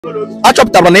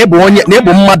achọpụtara na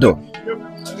ịbụ mmadụ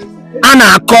a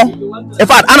na-akọ in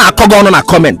fact a na-akọ gị ọnụ na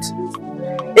comment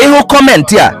ịhụ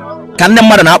comment a ka ndị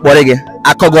mmadụ na-akpọrọ gị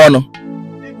akọ gị ọnụ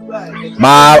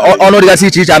ma ọnụ dịgasị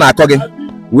iche iche a na-akọ gị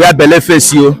wee bele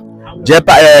face yo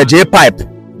Jpac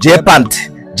Jpant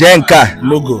Jenka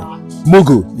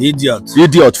Mugu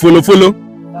idiot follow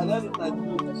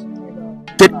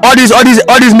all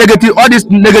these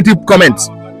negative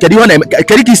comments kedu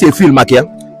ka isi feel maka ya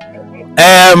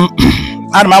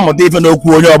ana m amụta ife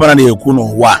n'okwu onye ọbụla na-ekwu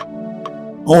n'ụwa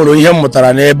o nwere ihe m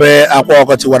mụtara n'ebe akwa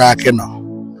ọkọchị wara akị nọ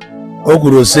o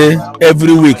kwuru sị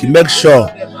every week make sure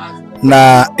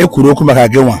na ekwuru okwu maka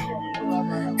gị nwa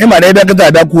ịma na ebe kịta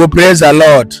abịa kwuo praise the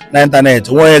Lord na internet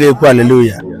onwe ga-ekwu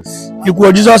hallelujah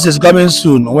ikwuo Jesus is coming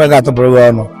soon onwe ga-atụpụrụ gị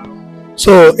ọnụ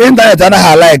so internet anaghị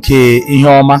alike ihe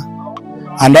ọma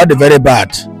and not the very bad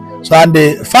so and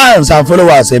the fans and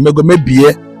followers emego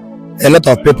mebie a lot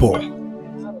of people.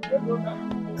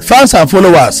 Fans and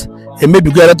followers, it may be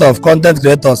a lot of content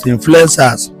creators,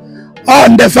 influencers.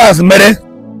 On the fans, mere,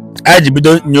 I just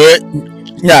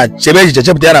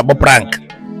chebe prank.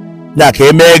 Ya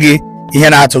ke megi ihe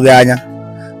na atu ganya.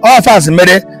 All fans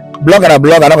mere blogger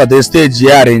na the stage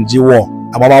here in war,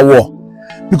 about war.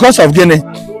 Because of gini,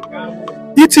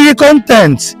 iti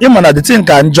content, imana the thing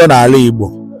can join ala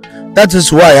Igbo. That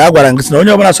is why I gwara ngisi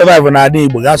onye obana survive na ala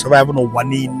Igbo ga survive no ụwa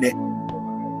niile.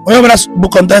 Onye ọbụla bụ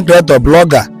content creator,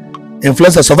 blogger,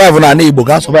 influencer survive na ala Igbo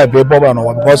ga survive ebe ọbụla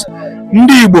n'ụwa because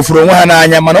ndị Igbo furu onwe ha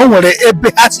n'anya mana o nwere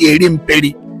ebe ha si eri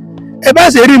mperi. Ebe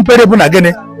ha si eri mperi bụ na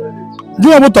gịnị?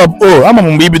 Jụọ bụ top o ama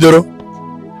m mgbe ibidoro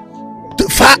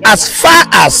far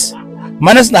as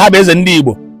manes na ha bụ eze ndị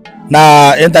Igbo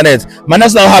na internet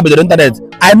manes na ha bidoro internet.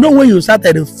 I know when you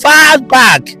started far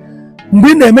back mgbe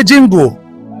ị na-eme jingle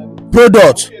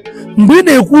product mgbe ị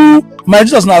na-ekwu ma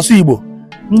Jesus na-asụ Igbo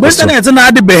mgbe internet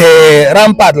na-adịbeghị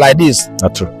rampart like this.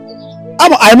 That's true.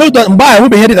 I know that mgbe ahụ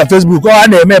beghị dịka Facebook ọ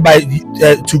na-eme by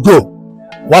to go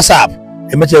WhatsApp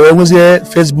emecha wee nwezie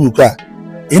Facebook a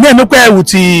ị na-emekwa ya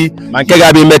wuti ma nke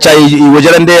ga-abịa imecha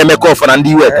iwejere ndị emeka ọfọ na ndị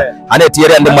iweta a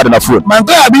na-etinyere ndị mmadụ na phone ma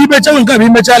nke ga-abịa imecha nke ga-abịa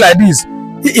imecha like this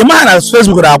ị maha na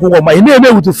Facebook na-akwụkwọ ma ị na-eme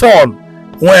wuti phone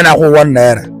nwe na-akwụ 1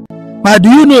 naira ma do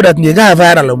you know that ị gaghị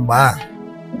viral mgbe ahụ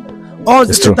ọ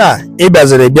dị taa ị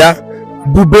bịaziri bịa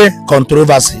bube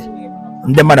controversy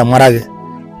ndị mmadụ mara gị.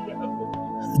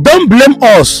 Don't blame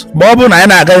us ma ọ bụ na anyị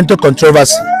na-aga into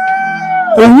controversy.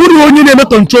 Owuru onye na-eme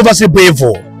controversy bụ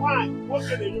evil.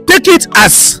 Take it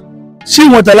as chi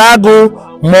nwetara agụ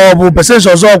ma ọ bụ pesensị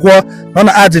ọzọ ọkwọ nọ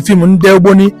na art film ndị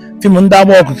ogboni film ndị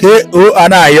amaọkụ ka o a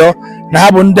na-ayọ na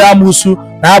ha bụ ndị amụsụ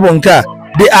na ha bụ nke a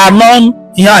they are known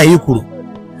ihe ahụ i kwuru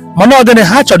mana ọ gịnị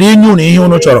ha chọrọ inye unu ihe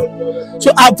unu chọrọ. So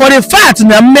for the fact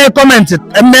na mee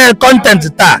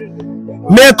content taa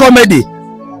mee comedy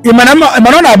ịmana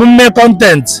ọ na-abụ mee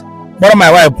content kpọrọ my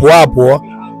wife pụọ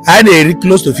anyị na-eri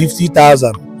close to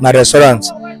 50,000 na restaurant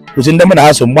with ndị mmadụ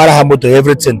ha so mgbara ha moto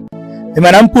everything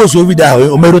ịmana m post video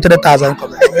ahụ o meru 3,000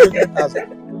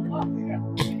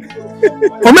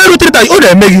 o meru 3,000 ọ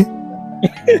na-eme gị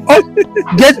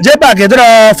Jpac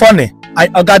edere funny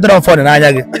ọ ga-adịrọ funny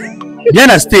n'anya gị bịa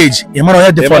na stage ịmara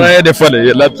onye dị funny.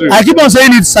 I keep on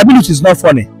saying it, stability is not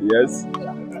funny. Yes.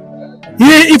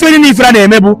 Ife niile ife a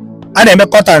na-eme bụ a na-eme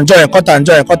cut and join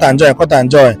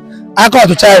aka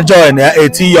ọtụcha join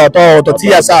eti ya ọtọ ti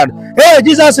ya sound hey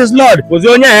Jesus is Lord ozi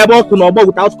onye a ebe ọkụ na ọgbọ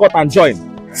without cut and join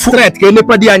straight ka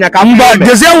elepe dị anya ka mgbe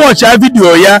jezie watch ya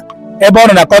video ya ebe ọ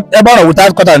nọ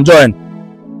without cut and join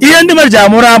ihe ndị mmadụ ji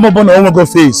amụrụ amụ bụ na o nwego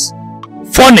face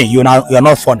funny you are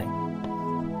not funny.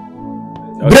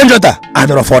 Brain Jota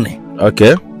adoro funny.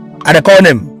 Okay. I call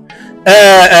him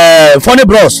funny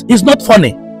bros. It's not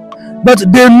funny.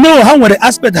 But they know how when the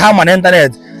aspect how on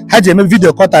internet had to make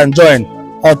video cut and join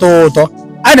or to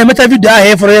I never made a video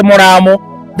here for a moramo.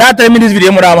 That 10 minutes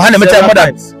video moramo had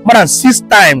more than 6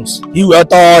 times. You were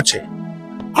touching.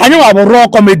 I know about raw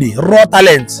comedy, raw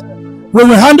talent. When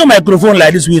we handle microphone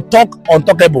like this, we talk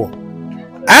untalkable.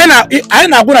 I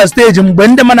na go on stage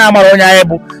when the man am on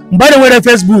able. By the way,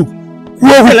 Facebook.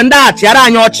 That yara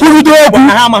anya ọchị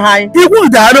ha ma ha iwu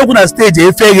da ha na stage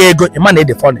efeghe ego man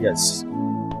dey funny. Yes.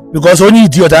 Because only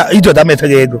idiot am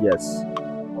efeghe ego. Yes.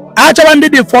 Actually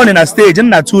dey funny na stage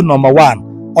na two number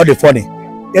 1 or the funny.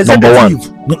 Number 1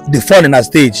 the funny na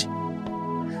stage.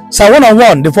 So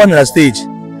 1-on-1 the funny na stage.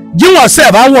 You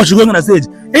yourself I watch you going on stage.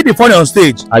 It the funny on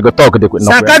stage. I go talk the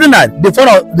Cardinal the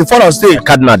funny on stage.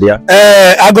 Cardinal yeah.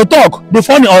 I go talk the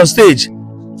funny on stage.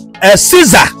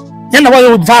 Caesar you know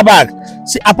what far back.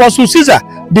 See, Apostle Caesar,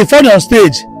 the funny on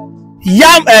stage.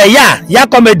 Yam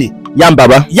comedy. Yam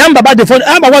Baba the funny.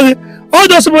 all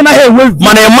those people na here wey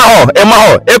mana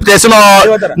emaho eputesi no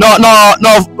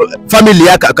family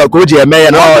ya ka o ji eme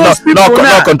ya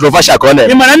no controversial ka ọ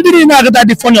na. Mana ndị niile agata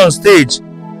dị funny on stage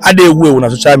ada ewu na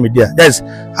social media. Yes,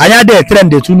 anya dey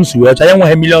trend dey tunu suwe anya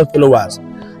nwe million followers.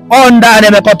 On da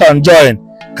na cotton join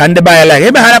ka ndị ba ya like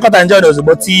ebe ha na cotton join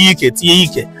ozugbo tie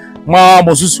ike nwa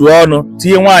mosusu ọnụ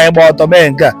tie nwaanyị gba ọtọ mee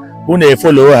nke ụ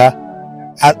na-efollow ha.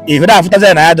 If that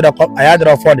after na I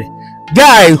draw funny.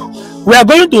 Guy, we are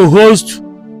going to host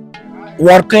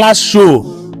world-class show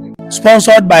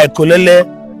sponsored by Kolele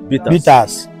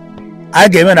Bitters. I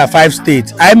gave in a 5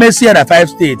 states. I may see in a 5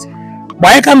 states.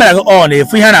 But I come on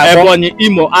if we have Ebonyi,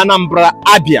 Imo, Anambra,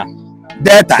 Abia,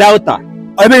 Delta.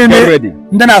 I mean, already.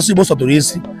 Then I supposed to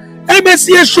race. I may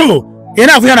see a show.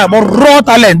 Enough we have about raw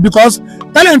talent because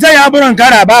talent I have on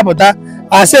Carabata.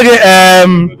 I say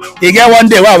you get one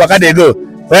day where they go.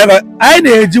 I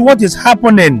know what is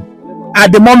happening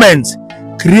at the moment.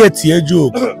 Create a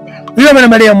joke. You know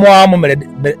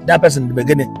that person in the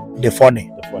beginning, the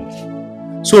funny.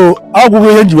 So I'll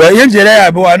go enjoy.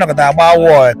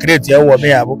 Create a war.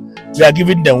 We are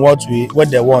giving them what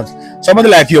they want. Somebody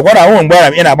like you, what I want, where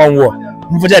I'm in about war.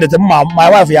 My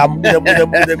wife,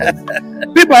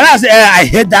 people say, I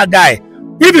hate that guy.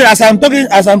 Even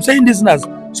as I'm saying this now,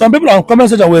 some people on comment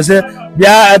section will say,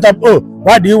 yeah, oh,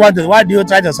 why do you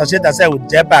try to associate yourself with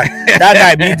Jpac? That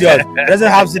guy be idiot. Doesn't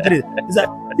have secret. It's like,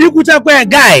 you could talk with a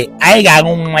guy. I got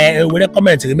with a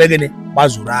comment making it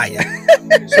Bazuraya.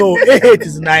 So hate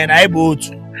is nine. I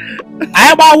bought.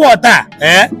 I about water.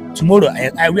 Tomorrow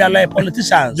I realize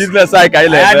politicians. Business like I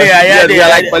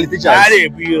like politicians.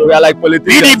 We are like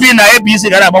politicians. PDP na APC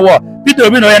got about what? Peter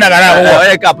Obi no yana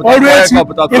got about. Always.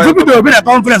 If Peter Obi na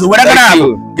conference, where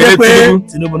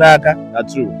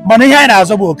That's true. Money here na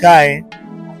so okay.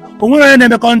 When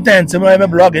we content, we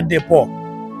blog in the poor.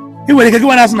 He will give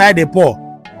us na the poor.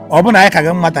 Open I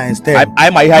can matter instead.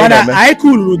 I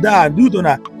cool down do to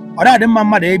na. Other than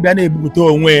mama dey be na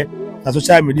ebubuto onwe na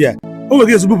social media. Oh, we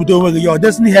get ebubuto onwe your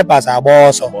destiny helpers are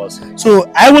boss. So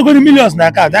I will go to millions na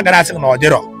account. That gonna say no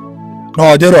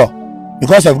odero.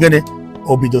 Because of gene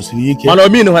obido siri ike. Mana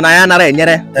ominu na ya nara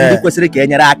enyere ndị kwesịrị ka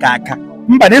enyere aka.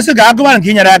 Mba na-esi ga agụba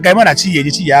nke inyere aka ema na chi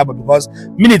ya bụ because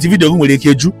minute video gị nwere ike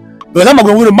eju. Because I'm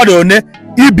going to mmadụ one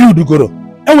build goro.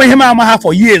 Enwe ihe ma ha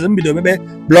for years mbido mebe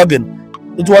blogging.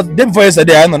 It was day before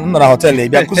yesterday I nọ na hotel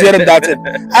ebe akụziere that thing.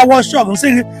 I was shocked and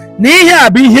saying na ihe a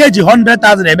bụ ihe eji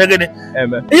 100,000 eme gịnị.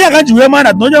 Ihe ka ji wee ma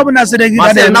na onye ọbụla sịrị gị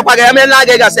na nakwa ga eme la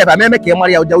ga sef ameme ka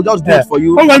mara ya just do it for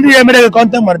you. Onwe ndị emere gị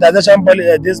content monetization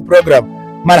this program.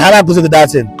 Man ha na-akụzi gị that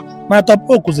thing. Man top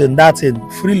kụziri that thing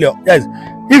freely. Yes.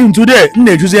 Even today,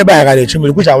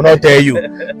 which I will not tell you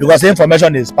because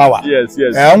information is power. Yes.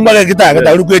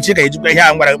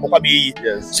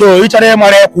 So each other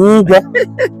more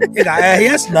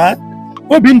yes, now.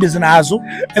 What been this in Azu?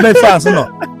 Every France, no.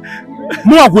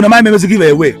 More could my members give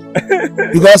away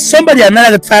because somebody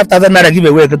another 5,000 naira give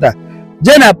away.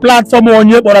 Then a platform on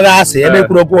your Boragasi, every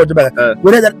propose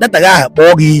that guy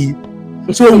boggy.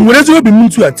 So when you be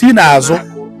moved to a teen Azu.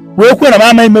 We could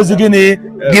have my music give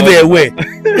it away.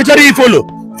 It's already follow.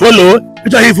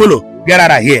 It's already follow. Get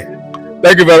out of here.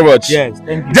 Thank you very much. Yes,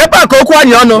 thank you. Jpac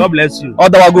God bless you.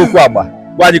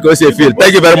 What you say feel.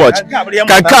 Thank you very much. Can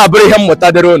bring him what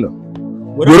I don't know.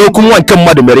 We're all